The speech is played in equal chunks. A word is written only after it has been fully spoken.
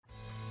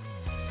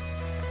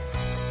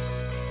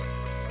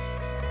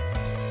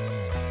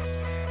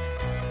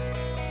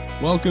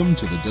Welcome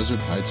to the Desert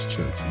Heights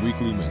Church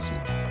weekly message.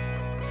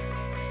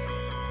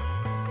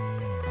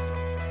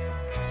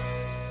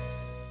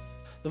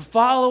 The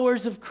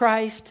followers of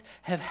Christ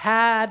have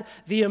had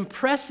the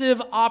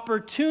impressive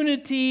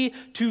opportunity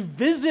to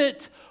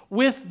visit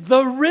with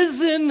the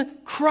risen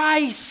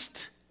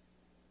Christ.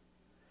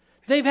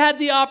 They've had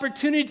the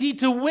opportunity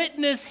to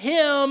witness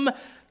Him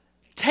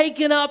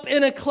taken up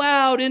in a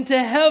cloud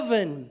into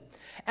heaven.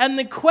 And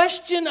the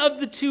question of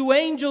the two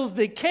angels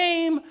that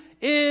came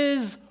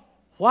is,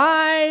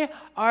 why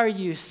are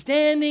you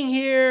standing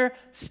here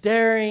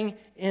staring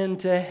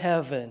into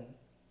heaven?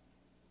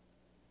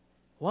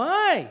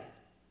 Why?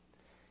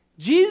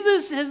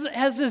 Jesus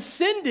has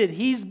ascended.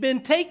 He's been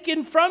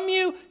taken from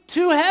you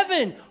to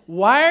heaven.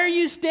 Why are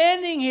you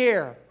standing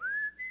here?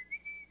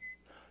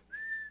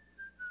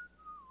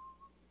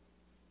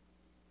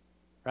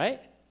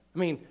 Right? I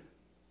mean,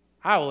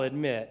 I will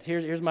admit,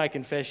 here's my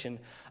confession.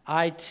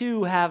 I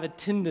too have a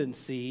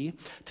tendency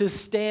to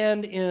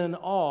stand in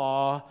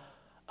awe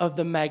of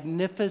the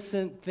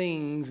magnificent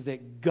things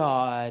that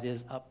God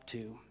is up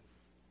to.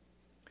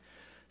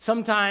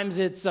 Sometimes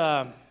it's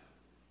you're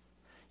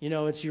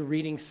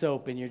reading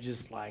soap and you're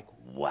just like,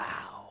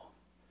 wow,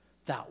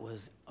 that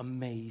was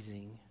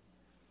amazing.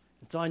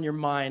 It's on your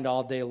mind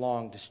all day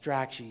long,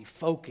 distracts you, you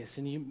focus,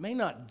 and you may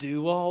not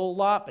do a whole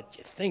lot, but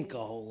you think a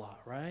whole lot,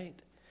 right?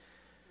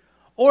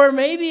 Or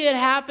maybe it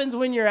happens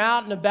when you're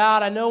out and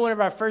about. I know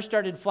whenever I first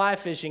started fly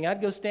fishing,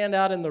 I'd go stand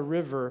out in the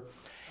river,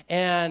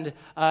 and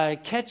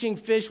catching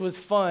fish was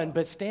fun,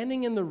 but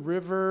standing in the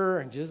river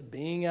and just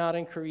being out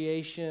in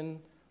creation,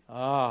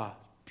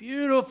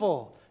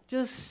 beautiful.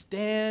 Just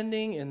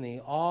standing in the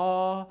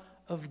awe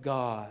of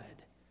God.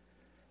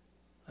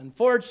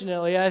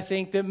 Unfortunately, I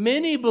think that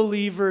many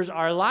believers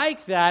are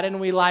like that,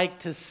 and we like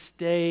to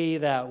stay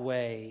that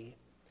way.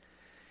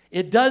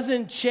 It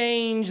doesn't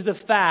change the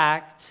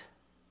fact,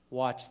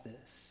 watch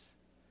this,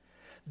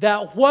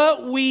 that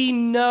what we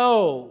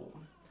know,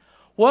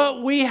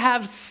 what we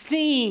have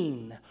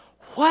seen,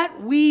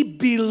 what we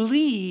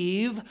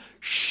believe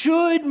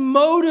should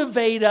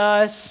motivate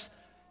us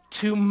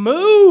to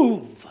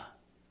move.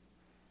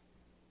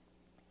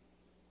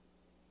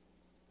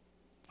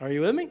 Are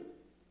you with me?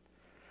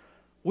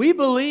 We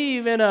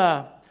believe in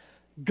a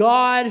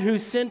God who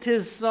sent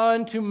His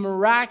Son to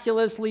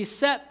miraculously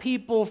set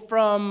people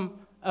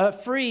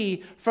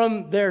free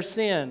from their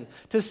sin,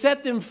 to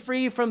set them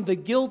free from the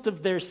guilt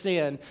of their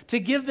sin, to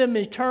give them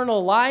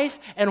eternal life.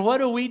 And what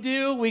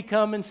do? We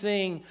come and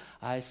sing,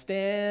 I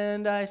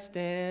stand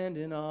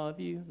in awe of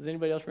you. Does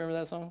anybody else remember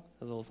that song?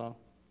 That's a little song.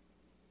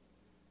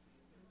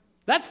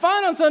 That's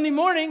fun on Sunday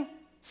morning.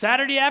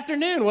 Saturday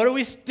afternoon, what are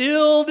we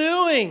still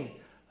doing?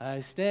 I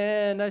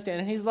stand.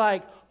 And He's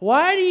like,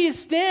 why do you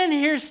stand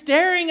here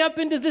staring up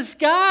into the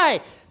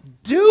sky?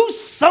 Do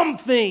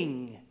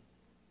something.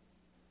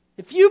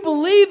 If you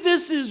believe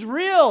this is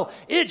real,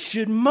 it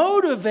should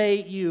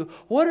motivate you.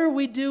 What are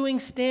we doing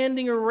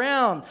standing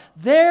around?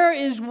 There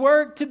is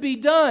work to be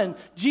done.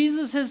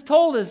 Jesus has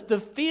told us the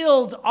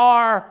fields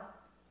are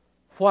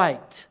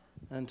white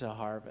unto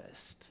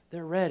harvest.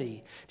 They're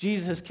ready.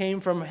 Jesus came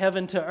from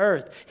heaven to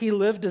earth. He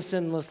lived a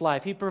sinless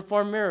life. He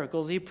performed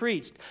miracles. He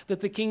preached that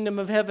the kingdom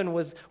of heaven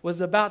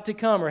was about to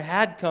come or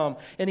had come.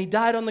 And He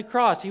died on the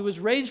cross. He was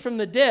raised from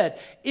the dead.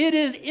 It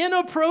is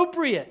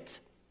inappropriate.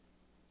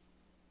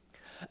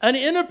 An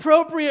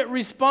inappropriate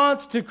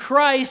response to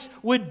Christ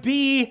would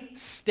be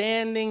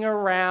standing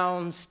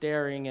around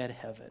staring at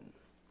heaven.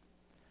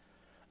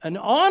 An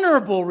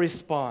honorable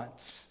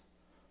response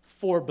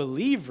for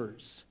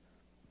believers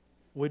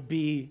would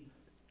be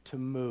to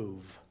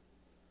move,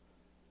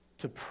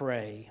 to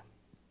pray,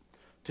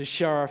 to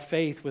share our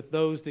faith with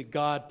those that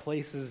God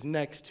places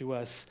next to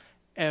us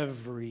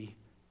every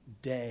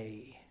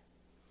day.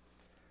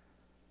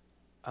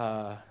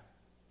 I'm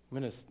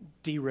going to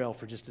derail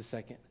for just a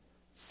second.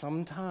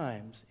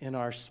 Sometimes in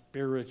our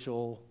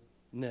spiritualness,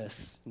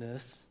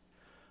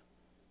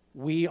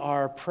 we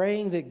are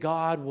praying that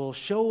God will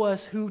show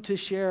us who to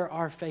share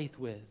our faith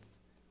with.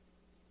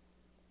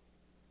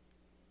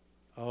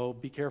 Oh,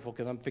 be careful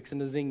because I'm fixing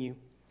to zing you.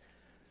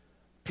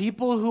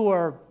 People who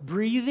are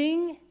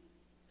breathing,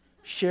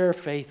 share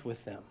faith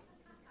with them.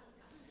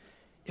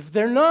 If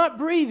they're not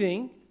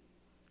breathing,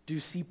 do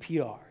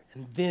CPR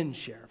and then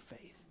share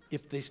faith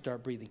if they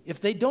start breathing. If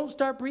they don't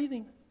start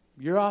breathing,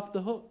 you're off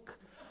the hook.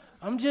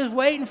 I'm just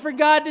waiting for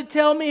God to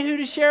tell me who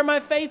to share my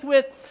faith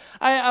with.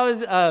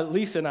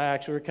 Lisa and I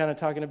actually were kind of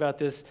talking about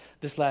this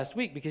last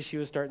week because she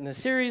was starting this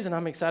series, and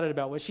I'm excited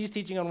about what she's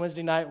teaching on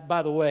Wednesday night.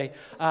 By the way,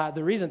 part of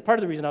the reason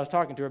I was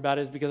talking to her about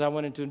it is because I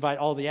wanted to invite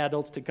all the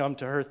adults to come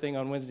to her thing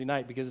on Wednesday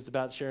night because it's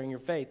about sharing your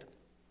faith.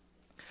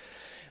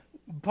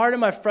 Part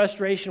of my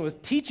frustration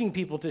with teaching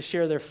people to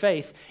share their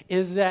faith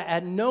is that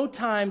at no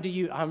time do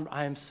you,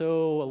 I am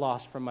so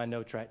lost from my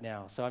notes right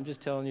now, so I'm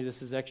just telling you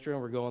this is extra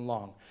and we're going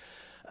long.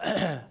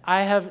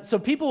 So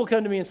people will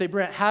come to me and say,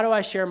 Brent, how do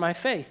I share my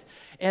faith?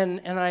 And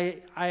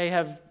I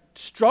have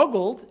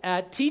struggled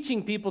at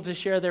teaching people to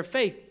share their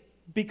faith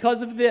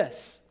because of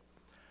this.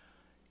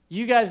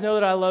 You guys know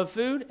that I love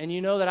food, and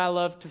you know that I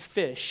love to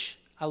fish.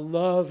 I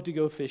love to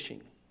go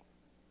fishing.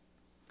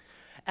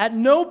 At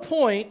no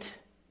point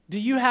do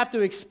you have to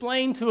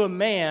explain to a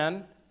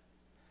man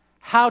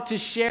how to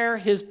share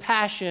his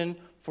passion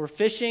for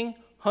fishing,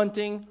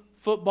 hunting,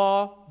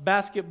 football,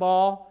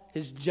 basketball,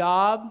 his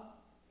job.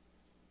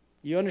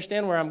 You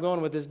understand where I'm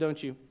going with this,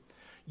 don't you?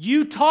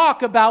 You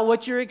talk about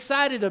what you're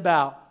excited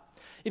about.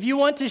 If you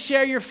want to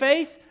share your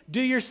faith,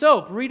 do your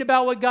soap. Read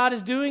about what God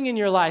is doing in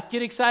your life.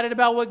 Get excited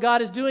about what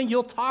God is doing.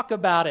 You'll talk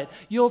about it.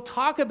 You'll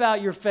talk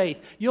about your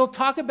faith. You'll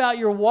talk about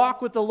your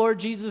walk with the Lord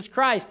Jesus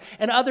Christ,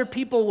 and other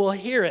people will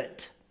hear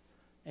it.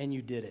 And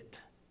you did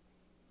it.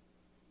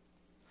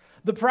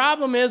 The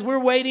problem is we're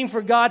waiting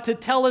for God to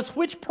tell us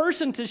which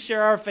person to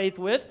share our faith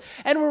with,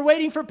 and we're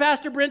waiting for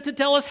Pastor Brent to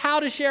tell us how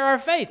to share our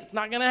faith. It's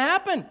not going to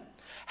happen.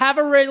 Have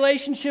a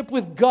relationship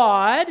with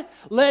God.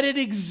 Let it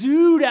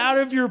exude out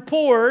of your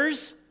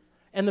pores,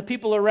 and the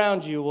people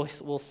around you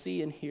will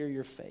see and hear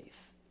your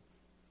faith.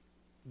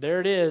 There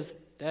it is.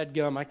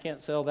 Dadgum, I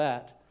can't sell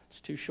that. It's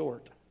too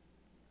short.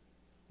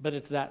 But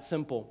it's that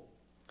simple.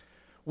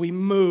 We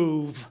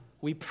move,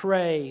 we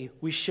pray,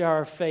 we share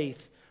our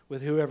faith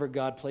with whoever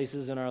God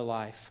places in our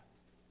life.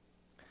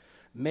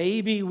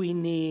 Maybe we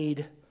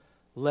need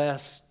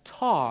less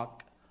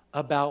talk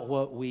about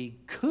what we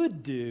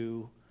could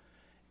do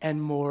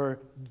and more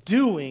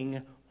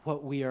doing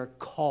what we are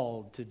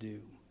called to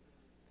do.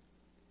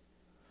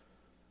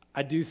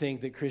 I do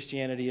think that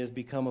Christianity has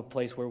become a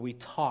place where we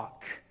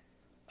talk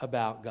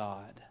about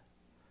God,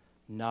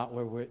 not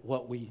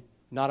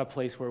a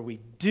place where we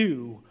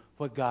do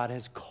what God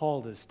has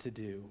called us to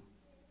do.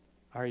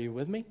 Are you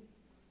with me?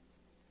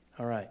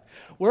 All right.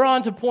 We're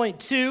on to point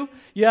 2.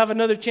 You have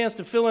another chance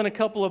to fill in a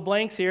couple of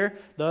blanks here.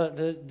 I'm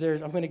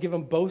going to give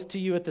them both to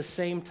you at the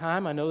same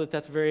time. I know that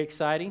that's very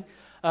exciting.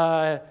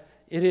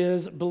 It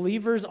is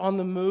believers on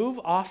the move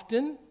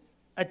often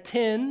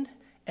attend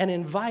and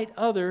invite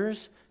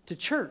others to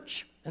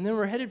church. And then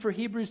we're headed for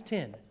Hebrews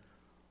 10.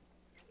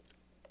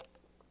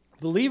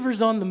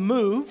 Believers on the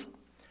move,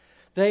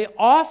 they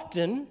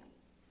often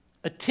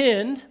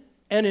attend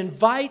and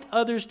invite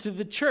others to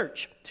the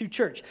church,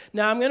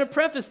 Now, I'm going to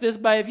preface this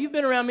by, if you've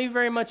been around me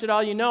very much at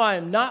all, you know I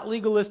am not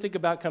legalistic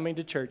about coming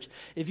to church.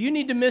 If you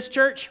need to miss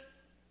church,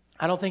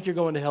 I don't think you're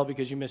going to hell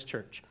because you missed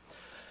church.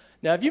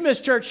 Now, if you miss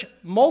church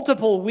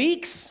multiple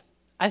weeks,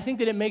 I think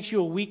that it makes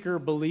you a weaker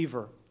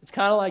believer. It's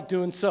kind of like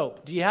doing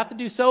soap. Do you have to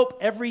do soap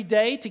every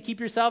day to keep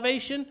your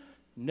salvation?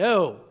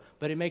 No,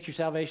 but it makes your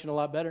salvation a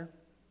lot better.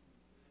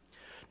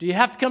 Do you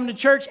have to come to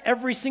church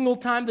every single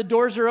time the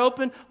doors are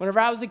open? Whenever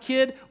I was a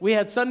kid, we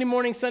had Sunday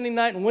morning, Sunday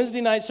night, and Wednesday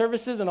night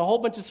services and a whole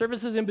bunch of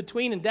services in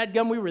between, and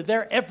dadgum, we were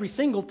there every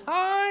single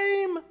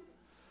time.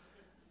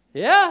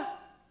 Yeah.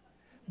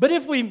 But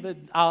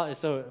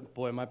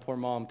my poor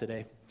mom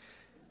today.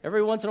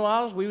 Every once in a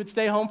while, we would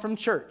stay home from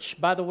church.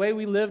 By the way,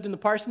 we lived in the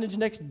parsonage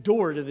next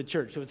door to the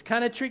church, so it's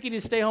kind of tricky to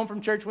stay home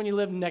from church when you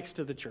live next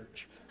to the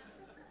church.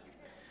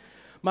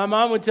 My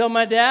mom would tell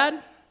my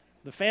dad,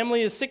 the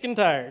family is sick and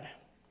tired.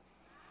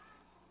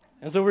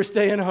 And so we're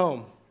staying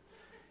home.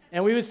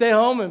 And we would stay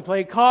home and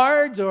play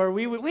cards, or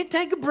we'd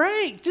take a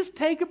break. Just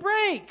take a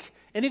break.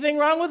 Anything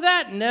wrong with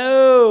that?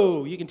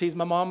 No. You can tease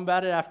my mom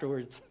about it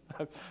afterwards.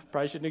 I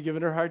probably shouldn't have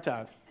given her a hard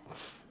time.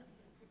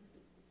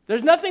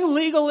 There's nothing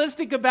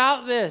legalistic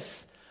about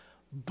this.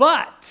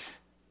 But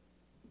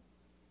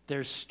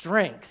there's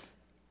strength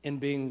in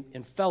being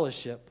in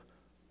fellowship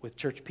with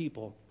church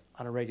people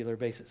on a regular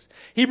basis.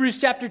 Hebrews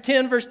chapter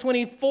 10, verse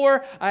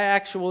 24, I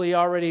actually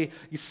already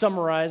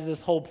summarized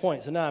this whole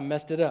point, so now I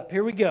messed it up.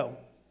 Here we go.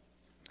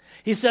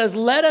 He says,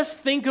 let us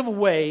think of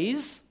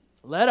ways,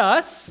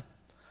 it's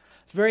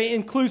very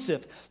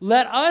inclusive,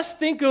 let us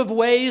think of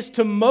ways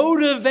to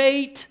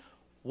motivate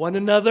one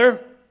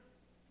another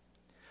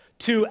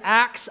to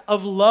acts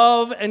of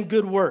love and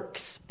good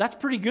works. That's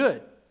pretty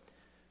good.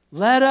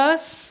 Let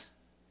us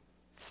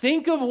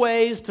think of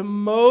ways to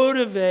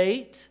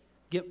motivate,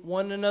 get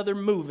one another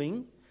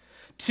moving,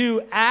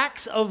 to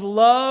acts of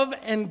love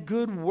and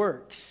good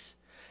works.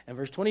 And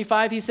verse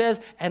 25, he says,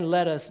 and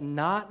let us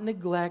not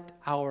neglect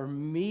our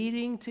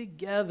meeting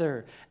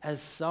together as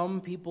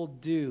some people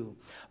do,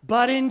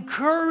 but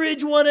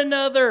encourage one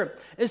another,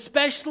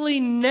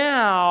 especially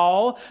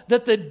now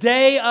that the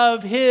day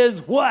of his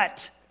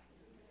what?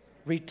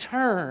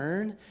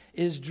 Return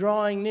is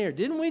drawing near.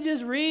 Didn't we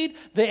just read?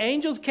 The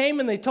angels came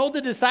and they told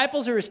the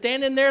disciples who were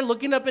standing there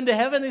looking up into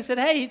heaven, they said,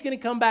 hey, he's going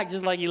to come back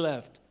just like he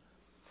left.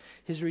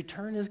 His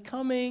return is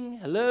coming.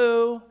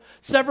 Hello.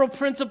 Several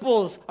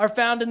principles are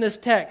found in this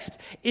text.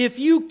 If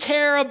you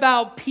care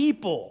about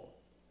people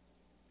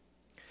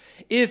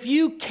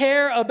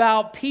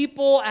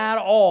at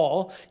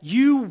all,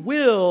 you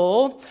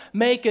will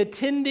make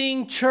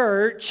attending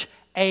church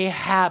a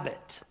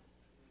habit.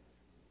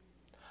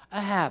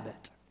 A habit.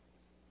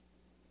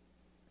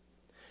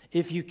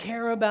 If you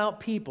care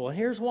about people, and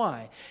here's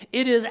why.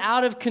 It is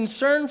out of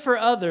concern for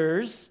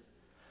others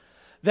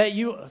that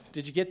you,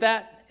 did you get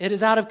that? It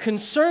is out of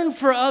concern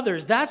for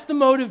others. That's the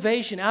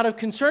motivation. Out of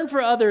concern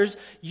for others,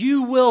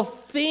 you will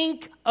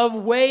think of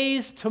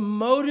ways to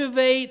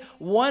motivate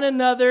one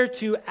another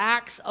to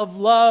acts of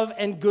love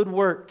and good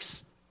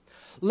works.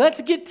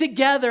 Let's get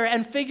together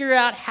and figure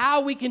out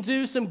how we can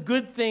do some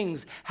good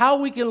things,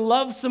 how we can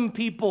love some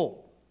people.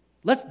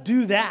 Let's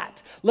do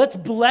that. Let's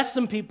bless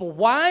some people.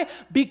 Why?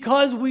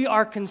 Because we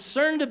are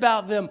concerned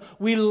about them.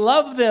 We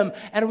love them,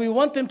 and we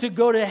want them to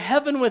go to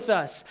heaven with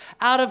us.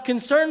 Out of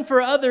concern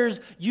for others,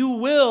 you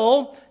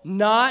will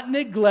not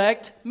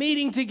neglect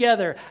meeting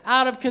together.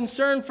 Out of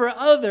concern for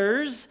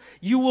others,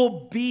 you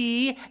will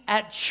be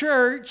at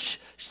church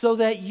so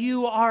that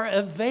you are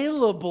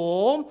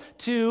available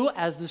to,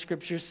 as the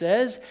scripture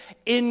says,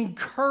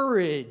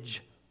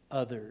 encourage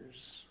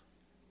others.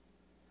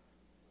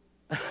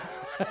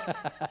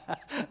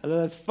 I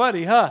know that's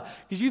funny, huh?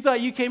 Because you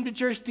thought you came to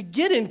church to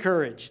get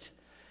encouraged.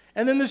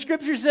 And then the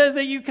scripture says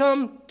that you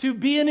come to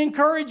be an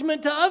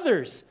encouragement to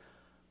others.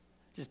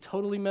 Just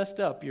totally messed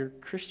up your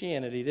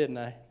Christianity, didn't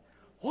I?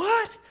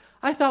 What?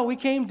 I thought we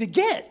came to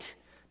get,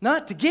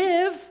 not to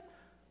give.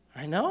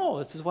 I know.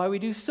 This is why we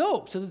do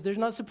soap, so that there's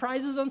not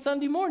surprises on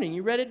Sunday morning.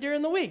 You read it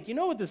during the week. You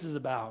know what this is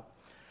about.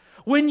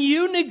 When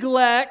you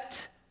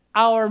neglect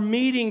our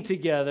meeting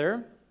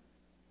together,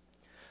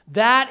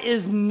 that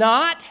is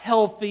not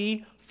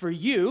healthy for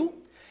you,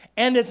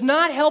 and it's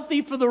not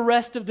healthy for the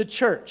rest of the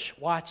church.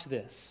 Watch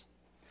this.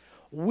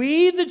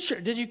 We, the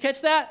church, did you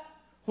catch that?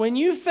 When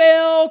you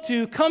fail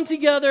to come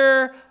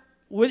together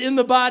within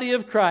the body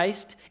of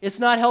Christ, it's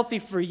not healthy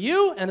for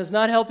you, and it's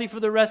not healthy for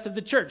the rest of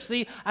the church.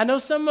 See, I know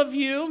some of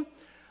you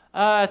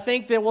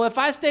think that, well, if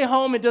I stay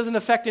home, it doesn't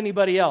affect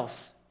anybody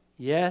else.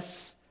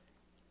 Yes,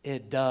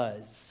 it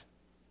does.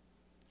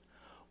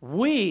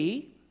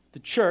 We, the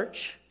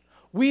church,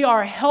 we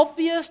are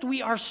healthiest,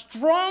 we are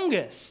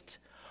strongest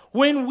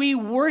when we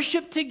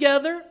worship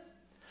together,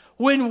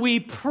 when we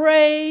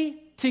pray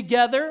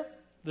together.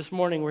 This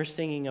morning we're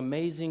singing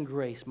Amazing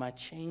Grace. My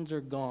chains are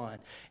gone.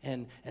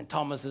 And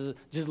Thomas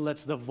just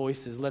lets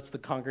the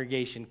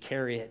congregation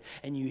carry it.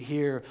 And you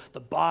hear the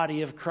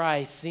body of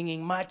Christ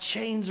singing, my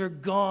chains are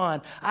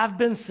gone. I've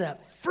been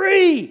set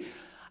free.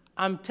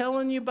 I'm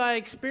telling you by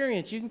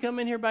experience, you can come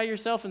in here by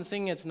yourself and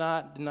sing, it's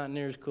not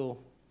near as cool.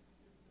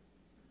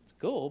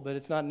 Cool, but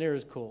it's not near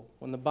as cool.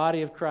 When the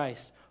body of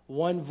Christ,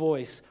 one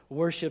voice,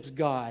 worships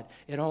God,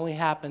 it only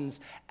happens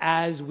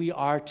as we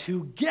are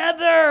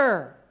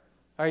together.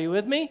 Are you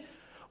with me?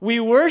 We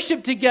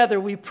worship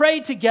together, we pray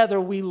together,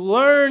 we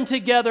learn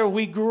together,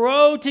 we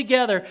grow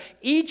together.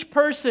 Each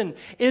person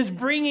is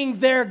bringing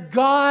their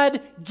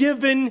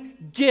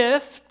God-given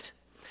gift.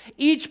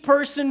 Each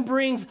person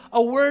brings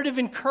a word of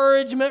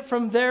encouragement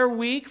from their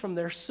week, from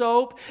their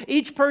soap.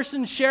 Each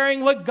person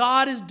sharing what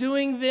God is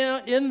doing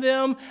in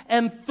them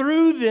and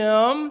through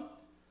them.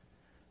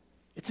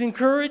 It's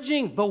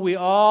encouraging, but we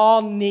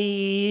all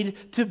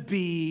need to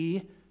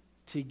be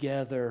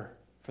together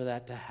for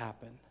that to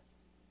happen.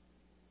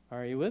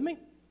 Are you with me?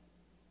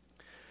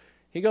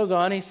 He goes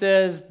on, he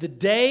says, the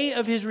day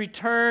of his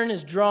return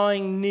is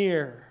drawing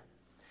near.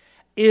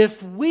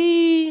 If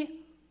we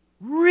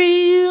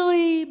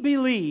really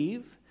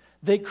believe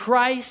that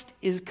Christ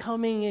is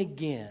coming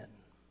again,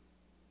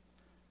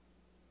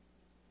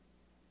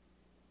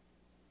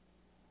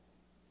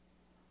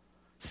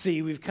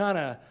 see, we've kind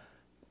of,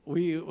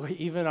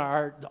 even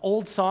our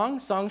old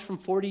songs from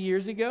 40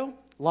 years ago,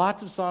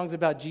 lots of songs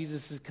about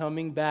Jesus is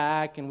coming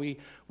back, and we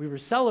were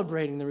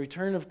celebrating the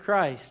return of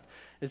Christ.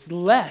 It's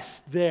less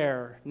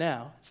there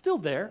now. It's still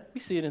there. We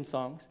see it in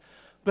songs,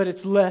 but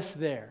it's less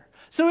there.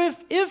 So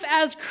if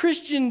as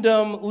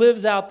Christendom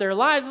lives out their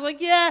lives, like,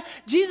 yeah,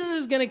 Jesus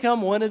is going to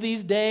come one of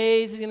these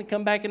days. He's going to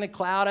come back in a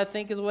cloud, I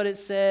think is what it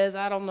says.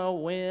 I don't know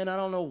when, I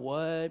don't know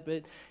what,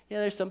 but yeah,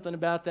 there's something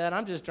about that.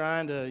 I'm just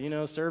trying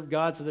to, serve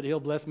God so that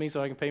he'll bless me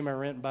so I can pay my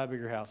rent and buy a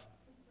bigger house.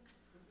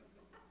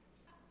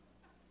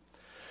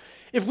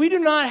 If we do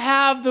not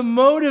have the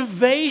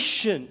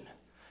motivation,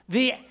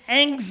 the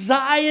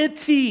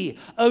anxiety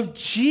of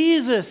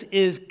Jesus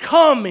is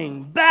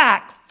coming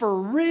back for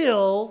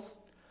real,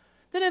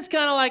 then it's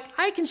kind of like,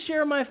 I can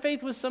share my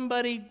faith with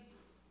somebody.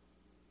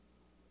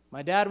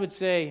 My dad would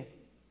say,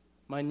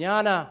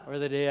 mañana, or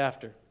the day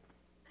after.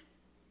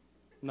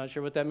 I'm not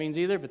sure what that means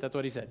either, but that's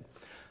what he said.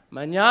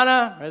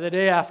 Mañana, or the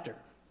day after.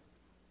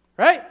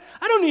 Right?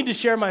 I don't need to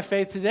share my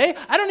faith today.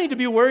 I don't need to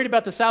be worried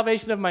about the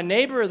salvation of my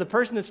neighbor or the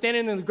person that's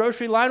standing in the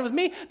grocery line with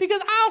me,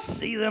 because I'll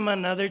see them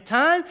another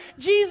time.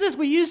 Jesus,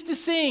 we used to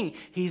sing,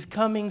 he's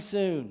coming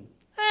soon.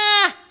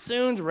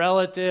 Soon's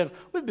relative.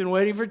 We've been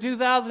waiting for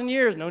 2,000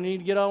 years. No need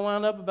to get all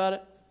wound up about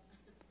it.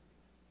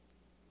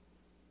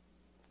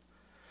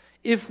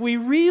 If we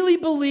really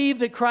believe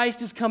that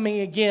Christ is coming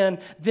again,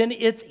 then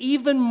it's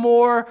even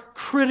more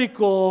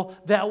critical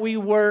that we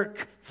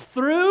work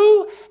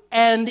through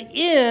and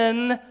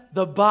in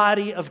the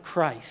body of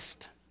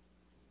Christ.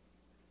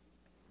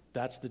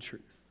 That's the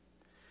truth.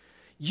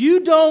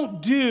 You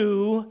don't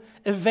do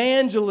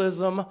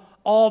evangelism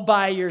all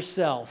by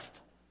yourself.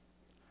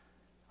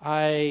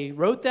 I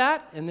wrote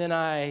that, and then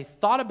I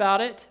thought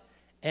about it,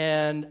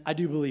 and I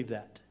do believe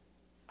that.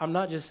 I'm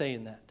not just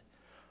saying that.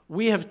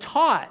 We have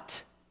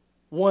taught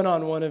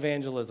one-on-one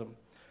evangelism.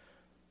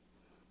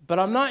 But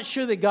I'm not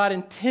sure that God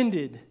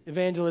intended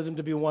evangelism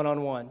to be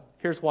one-on-one.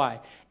 Here's why.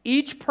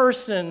 Each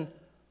person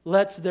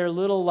lets their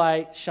little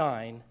light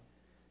shine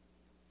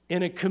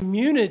in a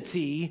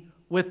community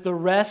with the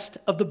rest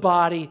of the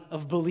body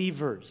of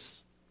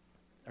believers.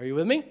 Are you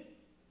with me?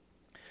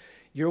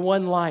 You're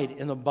one light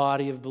in the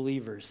body of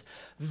believers.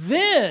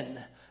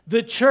 Then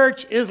the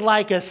church is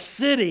like a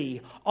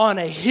city on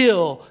a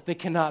hill that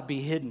cannot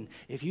be hidden.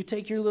 If you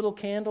take your little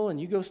candle and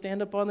you go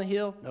stand up on the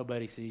hill,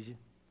 nobody sees you.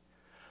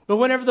 But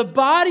whenever the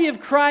body of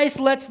Christ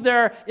lets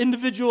their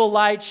individual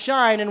light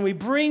shine and we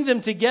bring them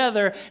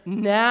together,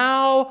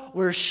 now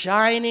we're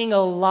shining a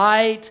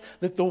light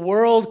that the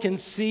world can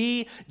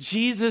see.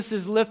 Jesus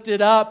is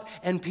lifted up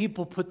and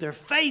people put their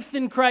faith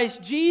in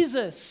Christ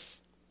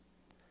Jesus.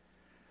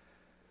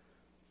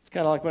 It's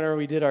kind of like whenever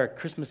we did our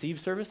Christmas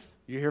Eve service.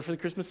 You're here for the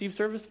Christmas Eve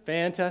service?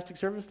 Fantastic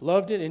service.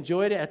 Loved it,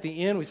 enjoyed it. At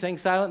the end, we sang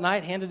Silent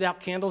Night, handed out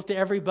candles to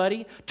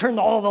everybody, turned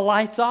all the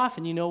lights off,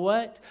 and you know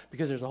what?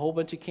 Because there's a whole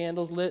bunch of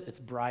candles lit, it's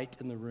bright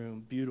in the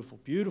room. Beautiful,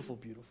 beautiful,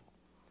 beautiful.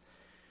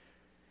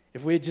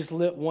 If we had just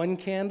lit one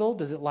candle,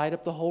 does it light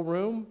up the whole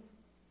room?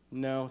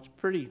 No, it's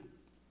pretty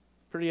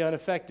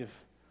ineffective.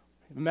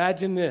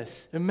 Imagine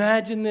this.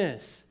 Imagine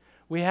this.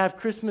 We have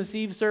Christmas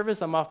Eve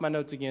service. I'm off my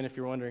notes again if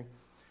you're wondering.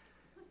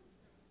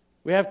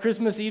 We have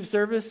Christmas Eve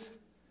service.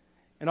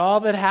 And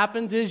all that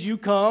happens is you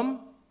come,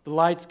 the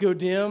lights go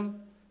dim,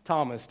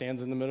 Thomas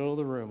stands in the middle of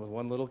the room with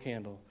one little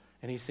candle,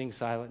 and he sings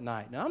Silent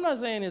Night. Now, I'm not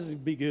saying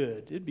it'd be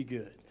good. It'd be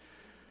good.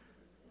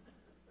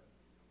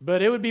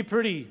 But it would be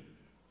pretty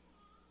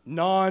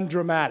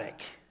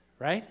non-dramatic,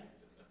 right?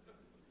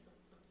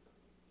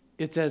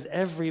 It's as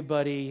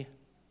everybody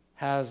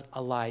has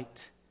a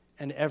light,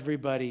 and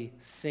everybody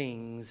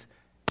sings,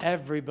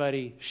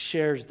 everybody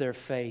shares their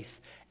faith,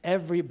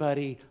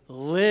 everybody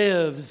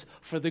lives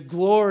for the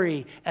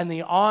glory and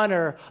the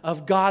honor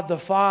of God the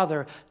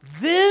Father.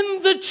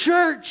 Then the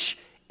church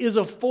is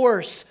a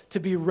force to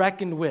be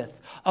reckoned with,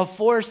 a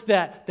force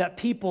that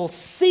people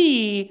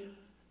see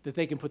that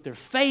they can put their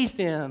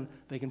faith in,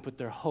 they can put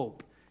their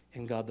hope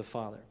in God the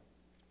Father.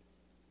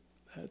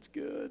 That's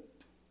good.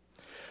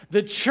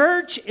 The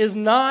church is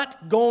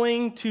not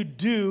going to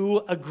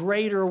do a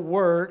greater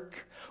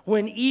work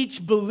when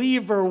each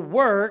believer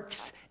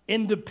works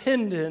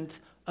independent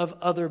of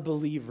other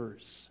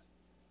believers.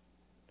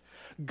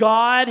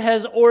 God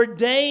has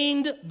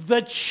ordained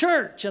the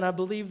church, and I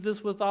believe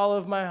this with all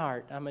of my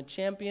heart. I'm a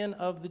champion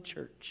of the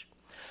church.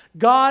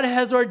 God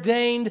has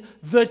ordained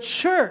the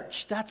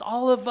church. That's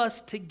all of us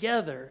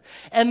together.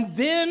 And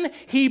then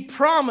he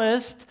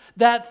promised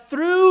that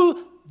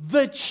through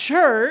the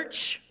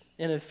church,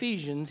 in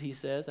Ephesians, he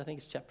says, I think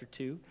it's chapter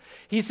 2,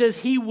 he says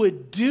he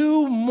would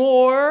do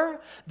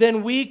more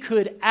than we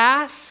could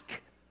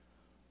ask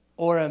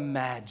or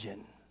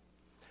imagine.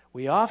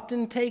 We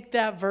often take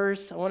that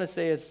verse, I want to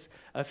say it's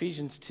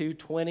Ephesians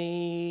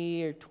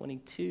 2:20 or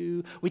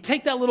 22. We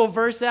take that little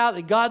verse out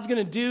that God's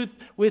going to do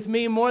with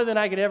me more than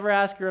I could ever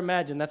ask or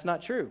imagine. That's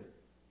not true.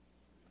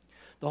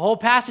 The whole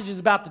passage is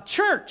about the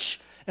church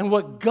and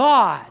what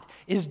God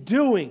is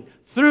doing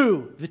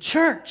through the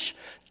church.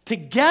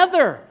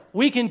 Together,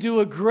 we can do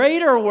a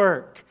greater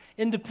work.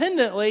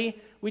 Independently,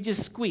 we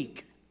just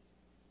squeak.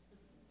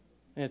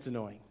 And it's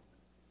annoying.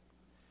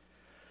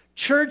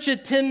 Church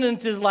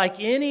attendance is like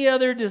any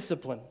other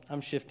discipline.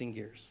 I'm shifting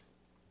gears.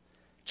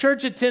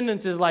 Church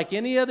attendance is like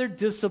any other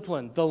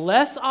discipline. The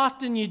less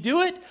often you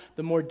do it,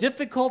 the more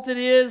difficult it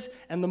is,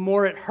 and the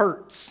more it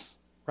hurts,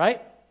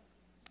 right?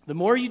 The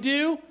more you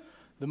do,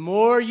 the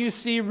more you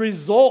see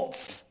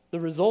results, the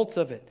results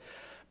of it.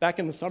 Back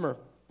in the summer,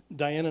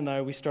 Diane and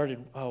I, we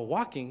started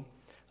walking.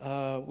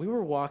 We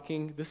were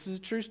walking. This is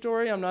a true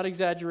story. I'm not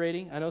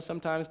exaggerating. I know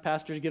sometimes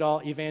pastors get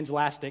all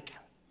evangelistic.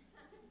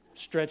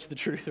 Stretch the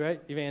truth,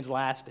 right?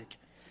 Evangelistic.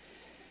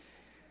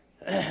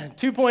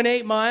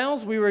 2.8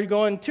 miles. We were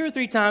going 2 or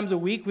 3 times a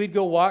week. We'd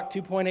go walk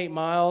 2.8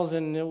 miles,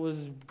 and it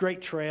was a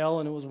great trail,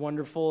 and it was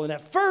wonderful. And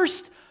at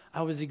first,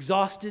 I was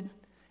exhausted,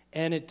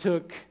 and it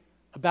took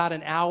about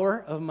an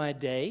hour of my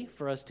day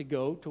for us to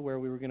go to where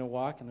we were going to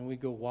walk, and then we'd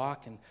go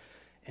walk,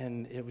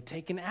 and it would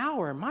take an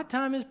hour, and my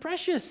time is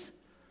precious.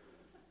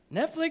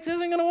 Netflix isn't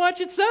going to watch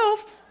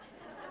itself.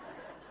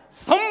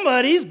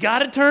 Somebody's got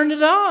to turn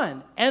it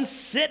on and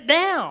sit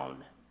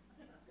down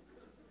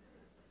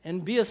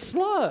and be a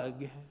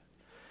slug.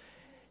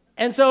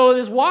 And so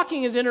this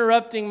walking is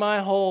interrupting my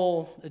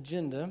whole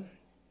agenda.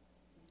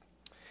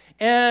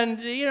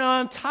 And,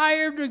 I'm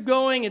tired of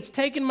going. It's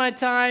taking my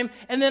time.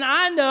 And then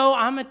I know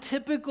I'm a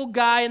typical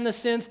guy in the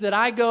sense that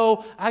I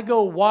go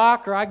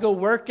walk or I go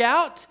work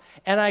out,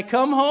 and I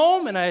come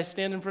home and I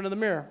stand in front of the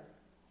mirror.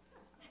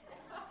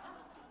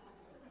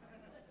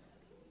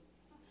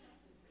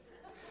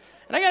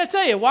 And I got to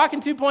tell you, walking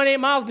 2.8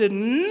 miles did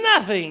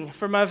nothing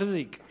for my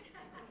physique.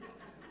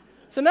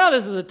 So now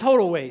this is a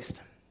total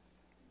waste.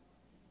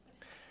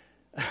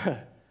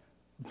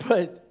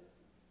 But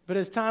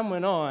as time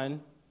went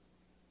on,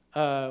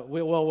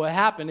 what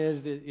happened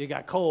is that it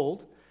got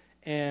cold,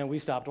 and we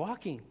stopped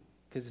walking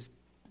because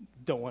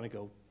don't want to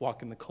go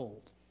walk in the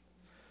cold.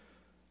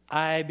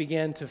 I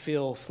began to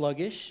feel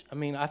sluggish.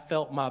 I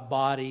felt my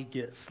body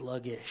get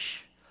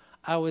sluggish.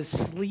 I was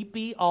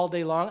sleepy all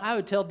day long. I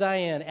would tell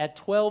Diane at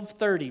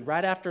 12:30,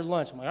 right after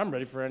lunch, I'm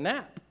ready for a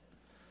nap.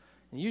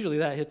 And usually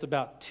that hits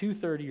about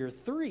 2:30 or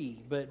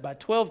 3, but by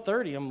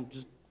 12:30, I'm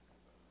just,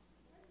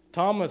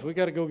 Thomas, we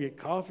got to go get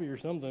coffee or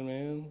something,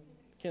 man.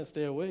 Can't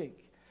stay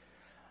awake.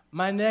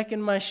 My neck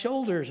and my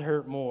shoulders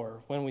hurt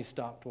more when we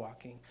stopped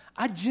walking.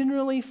 I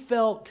generally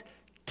felt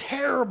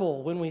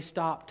terrible when we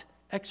stopped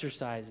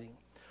exercising.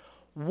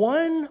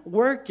 One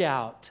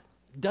workout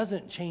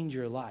doesn't change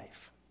your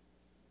life,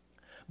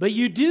 but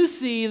you do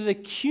see the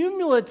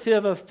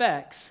cumulative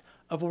effects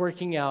of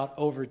working out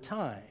over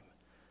time.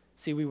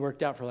 See, we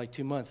worked out for like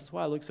 2 months. That's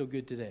why I look so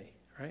good today,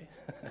 right?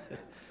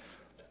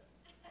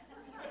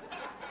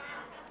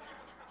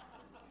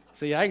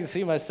 See, I can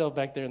see myself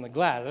back there in the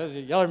glass.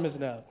 Y'all are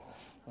missing out.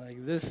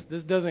 Like this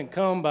doesn't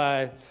come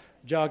by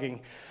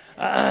jogging.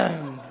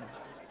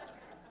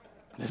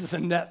 This is a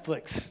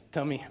Netflix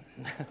tummy.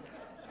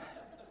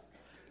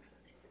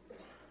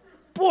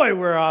 Boy,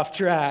 we're off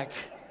track.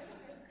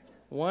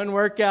 One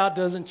workout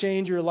doesn't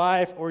change your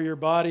life or your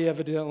body,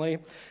 evidently.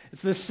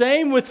 It's the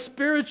same with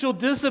spiritual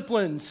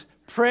disciplines,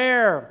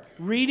 prayer,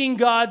 reading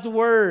God's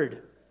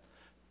word.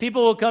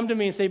 People will come to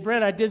me and say,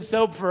 Brent, I did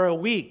soap for a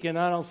week and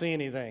I don't see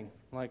anything.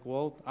 I'm like,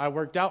 well, I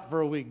worked out for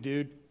a week,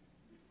 dude.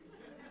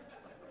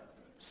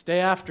 Stay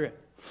after it.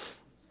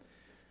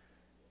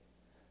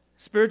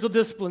 Spiritual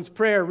disciplines,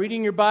 prayer,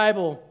 reading your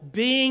Bible,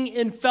 being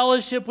in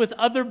fellowship with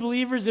other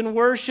believers in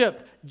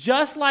worship,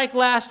 just like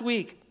last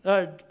week.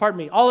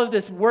 All of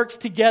this works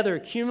together,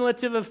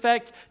 cumulative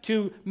effect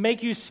to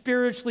make you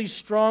spiritually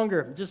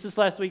stronger. Just this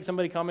last week,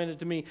 somebody commented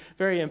to me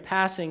very in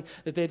passing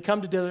that they had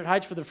come to Desert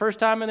Heights for the first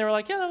time, and they were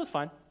like, yeah, that was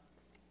fine.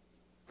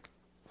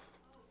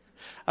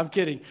 I'm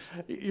kidding.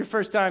 Your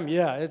first time,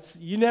 yeah,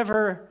 you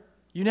never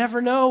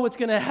know what's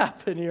going to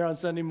happen here on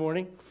Sunday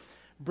morning.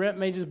 Brent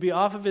may just be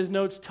off of his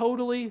notes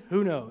totally.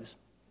 Who knows?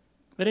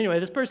 But anyway,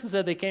 this person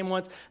said they came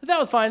once. That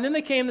was fine. Then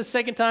they came the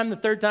second time, the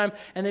third time,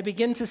 and they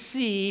begin to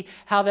see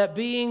how that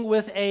being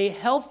with a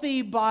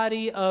healthy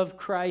body of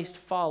Christ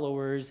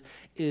followers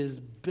is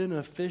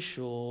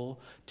beneficial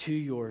to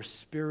your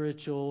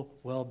spiritual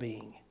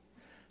well-being.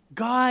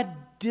 God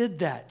did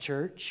that,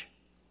 church.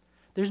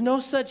 There's no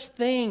such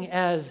thing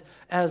as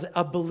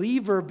a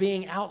believer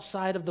being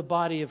outside of the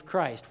body of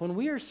Christ. When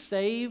we are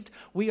saved,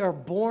 we are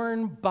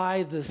born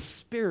by the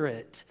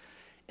Spirit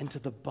into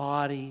the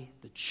body,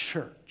 the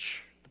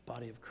church, the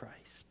body of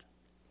Christ.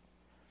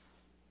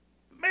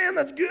 Man,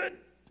 that's good.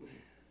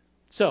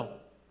 So,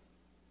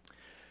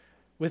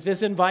 with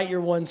this Invite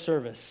Your One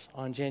service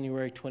on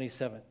January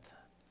 27th,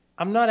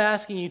 I'm not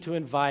asking you to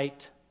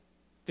invite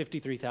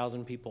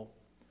 53,000 people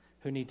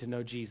who need to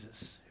know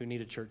Jesus, who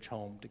need a church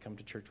home to come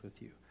to church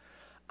with you.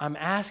 I'm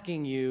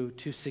asking you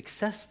to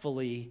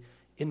successfully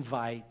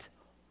invite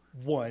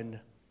one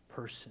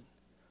person.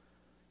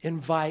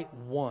 Invite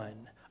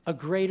one. A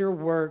greater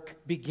work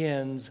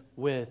begins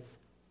with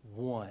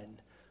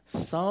one.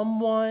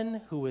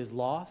 Someone who is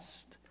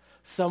lost,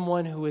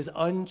 someone who is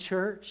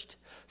unchurched,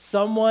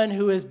 someone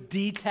who is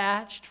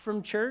detached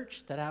from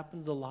church. That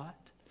happens a lot.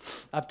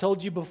 I've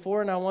told you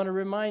before, and I want to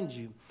remind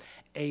you,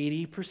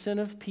 80%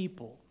 of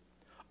people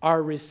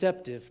are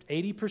receptive.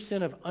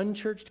 80% of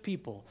unchurched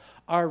people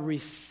are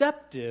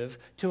receptive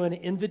to an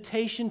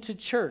invitation to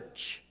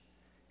church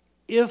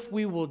if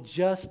we will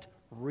just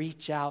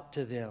reach out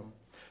to them.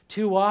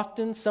 Too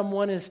often,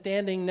 someone is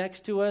standing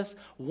next to us,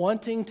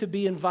 wanting to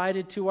be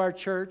invited to our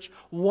church,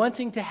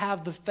 wanting to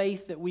have the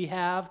faith that we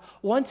have,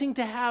 wanting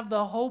to have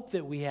the hope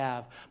that we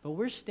have. But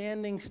we're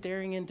standing,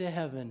 staring into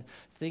heaven,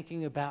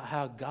 thinking about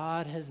how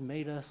God has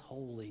made us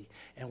holy,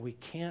 and we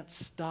can't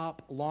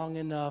stop long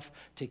enough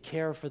to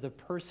care for the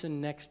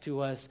person next to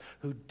us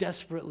who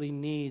desperately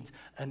needs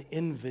an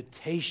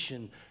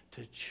invitation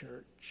to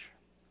church.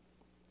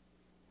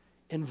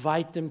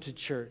 Invite them to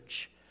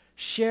church.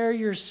 Share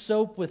your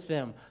soap with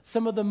them.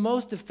 Some of the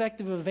most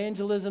effective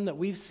evangelism that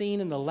we've seen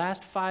in the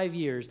last 5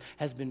 years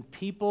has been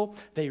people,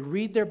 they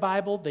read their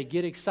Bible, they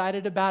get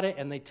excited about it,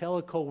 and they tell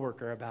a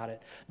coworker about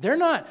it. They're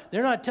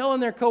not telling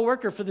their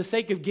coworker for the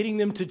sake of getting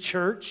them to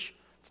church.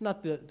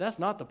 That's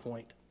not the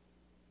point.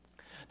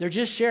 They're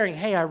just sharing,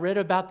 hey, I read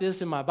about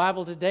this in my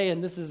Bible today,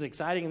 and this is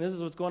exciting, and this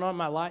is what's going on in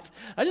my life.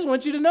 I just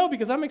want you to know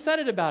because I'm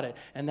excited about it.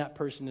 And that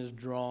person is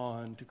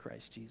drawn to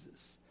Christ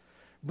Jesus.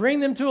 Bring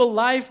them to a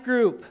life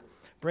group.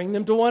 Bring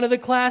them to one of the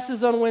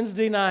classes on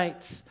Wednesday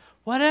nights.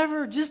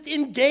 Whatever, just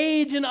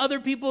engage in other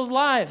people's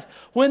lives.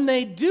 When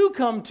they do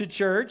come to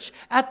church,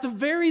 at the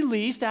very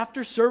least,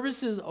 after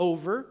service is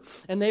over,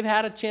 and they've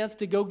had a chance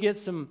to go get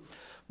some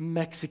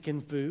Mexican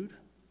food.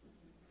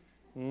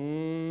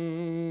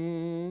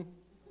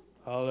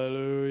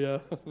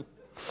 Hallelujah.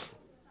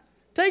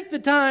 Take the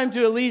time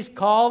to at least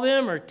call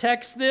them or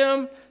text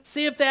them.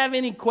 See if they have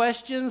any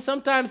questions.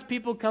 Sometimes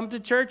people come to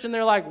church and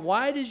they're like,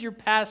 why does your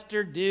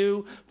pastor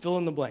do fill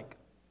in the blank?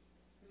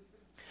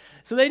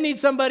 So they need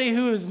somebody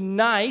who is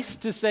nice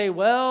to say,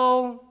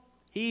 well,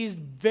 He's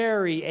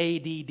very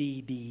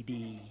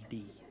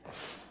ADD.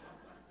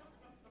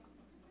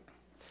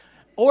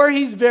 Or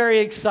he's very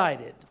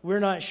excited. We're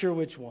not sure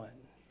which one.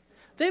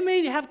 They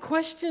may have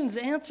questions.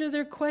 Answer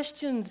their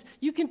questions.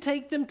 You can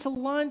take them to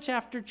lunch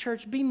after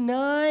church. Be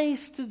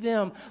nice to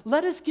them.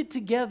 Let us get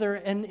together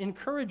and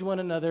encourage one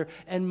another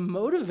and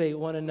motivate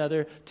one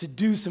another to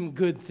do some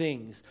good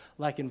things,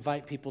 like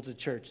invite people to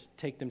church,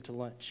 take them to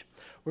lunch.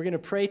 We're going to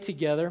pray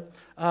together.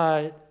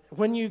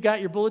 When you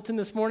got your bulletin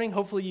this morning,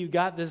 hopefully you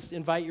got this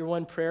Invite Your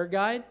One prayer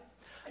guide.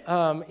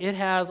 It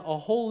has a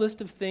whole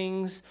list of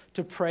things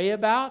to pray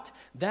about.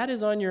 That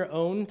is on your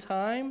own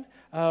time.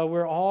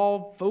 We're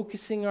all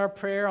focusing our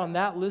prayer on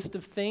that list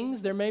of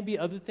things. There may be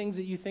other things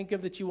that you think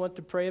of that you want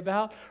to pray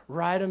about.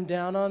 Write them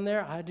down on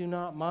there. I do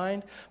not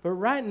mind. But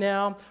right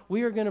now,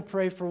 we are going to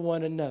pray for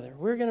one another.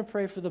 We're going to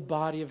pray for the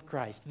body of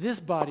Christ, this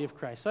body of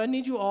Christ. So I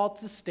need you all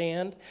to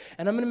stand,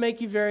 and I'm going to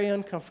make you very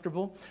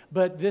uncomfortable,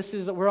 but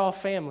we're all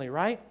family,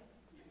 right?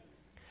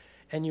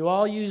 And you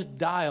all used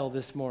Dial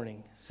this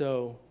morning,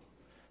 so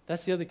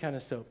that's the other kind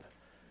of soap.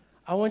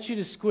 I want you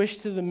to squish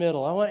to the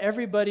middle. I want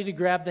everybody to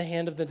grab the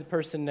hand of the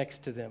person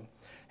next to them.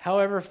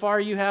 However far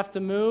you have to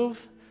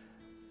move,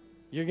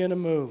 you're going to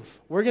move.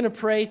 We're going to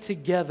pray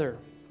together.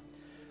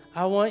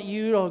 I want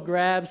you to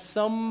grab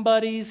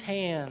somebody's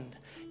hand.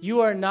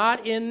 You are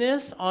not in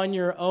this on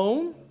your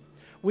own.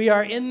 We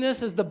are in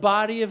this as the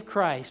body of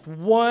Christ,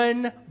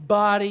 one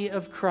body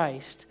of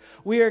Christ.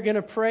 We are going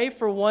to pray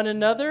for one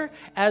another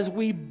as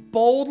we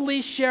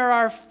boldly share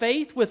our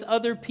faith with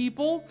other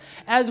people,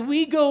 as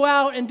we go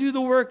out and do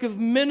the work of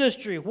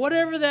ministry,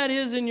 whatever that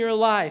is in your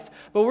life.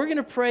 But we're going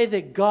to pray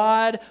that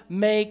God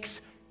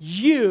makes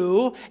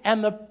you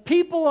and the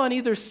people on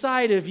either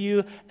side of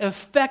you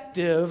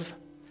effective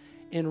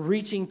in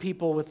reaching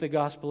people with the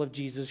gospel of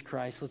Jesus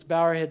Christ. Let's bow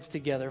our heads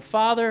together.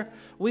 Father,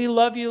 we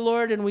love you,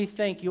 Lord, and we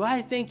thank you.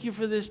 I thank you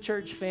for this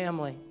church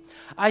family.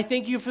 I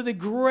thank you for the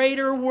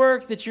greater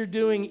work that you're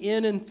doing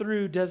in and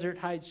through Desert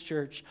Heights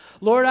Church.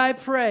 Lord, I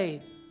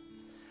pray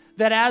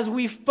that as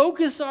we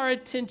focus our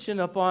attention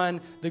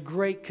upon the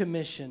Great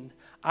Commission,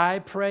 I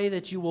pray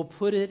that you will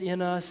put it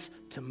in us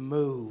to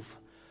move.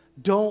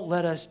 Don't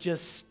let us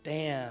just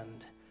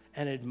stand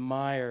and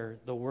admire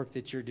the work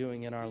that you're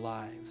doing in our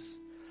lives.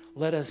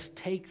 Let us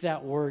take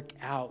that work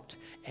out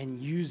and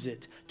use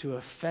it to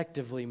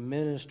effectively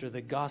minister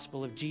the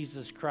gospel of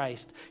Jesus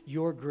Christ,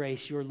 your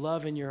grace, your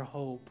love, and your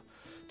hope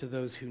to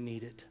those who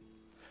need it.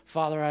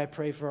 Father, I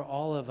pray for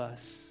all of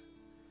us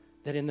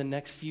that in the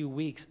next few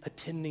weeks,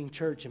 attending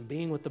church and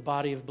being with the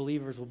body of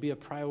believers will be a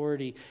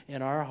priority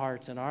in our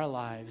hearts and our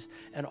lives,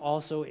 and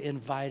also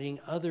inviting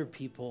other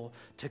people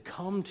to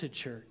come to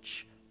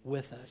church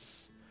with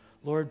us.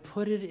 Lord,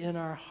 put it in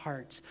our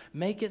hearts.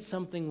 Make it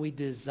something we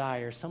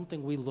desire,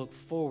 something we look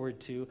forward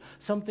to,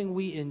 something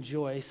we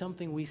enjoy,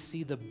 something we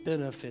see the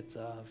benefits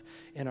of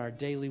in our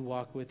daily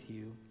walk with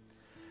you.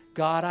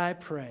 God, I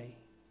pray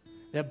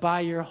that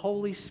by your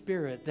Holy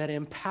Spirit that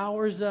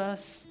empowers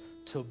us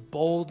to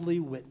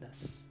boldly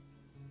witness,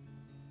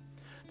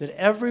 that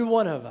every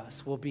one of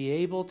us will be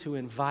able to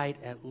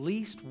invite at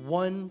least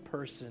one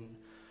person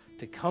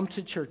to come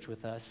to church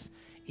with us,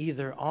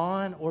 either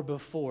on or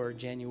before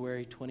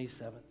January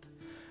 27th.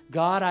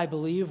 God, I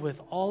believe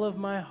with all of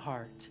my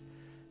heart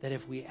that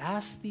if we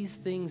ask these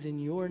things in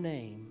your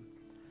name,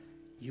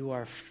 you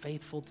are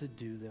faithful to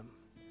do them.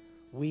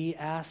 We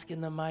ask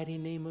in the mighty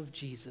name of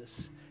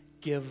Jesus,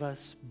 give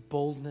us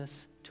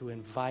boldness to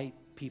invite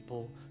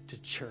people to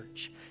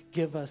church.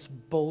 Give us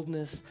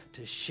boldness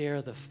to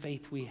share the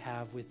faith we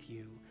have with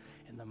you.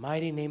 In the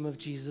mighty name of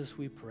Jesus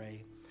we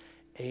pray.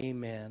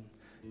 Amen.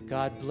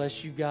 God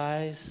bless you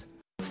guys.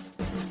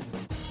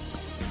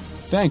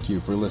 Thank you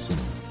for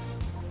listening.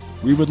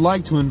 We would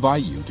like to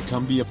invite you to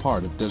come be a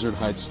part of Desert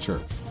Heights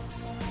Church.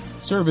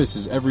 Service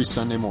is every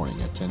Sunday morning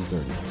at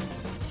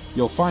 10:30.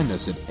 You'll find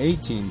us at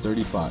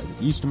 1835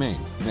 East Main,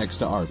 next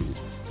to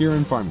Arby's, here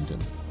in Farmington,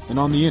 and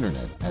on the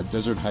internet at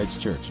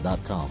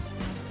desertheightschurch.com.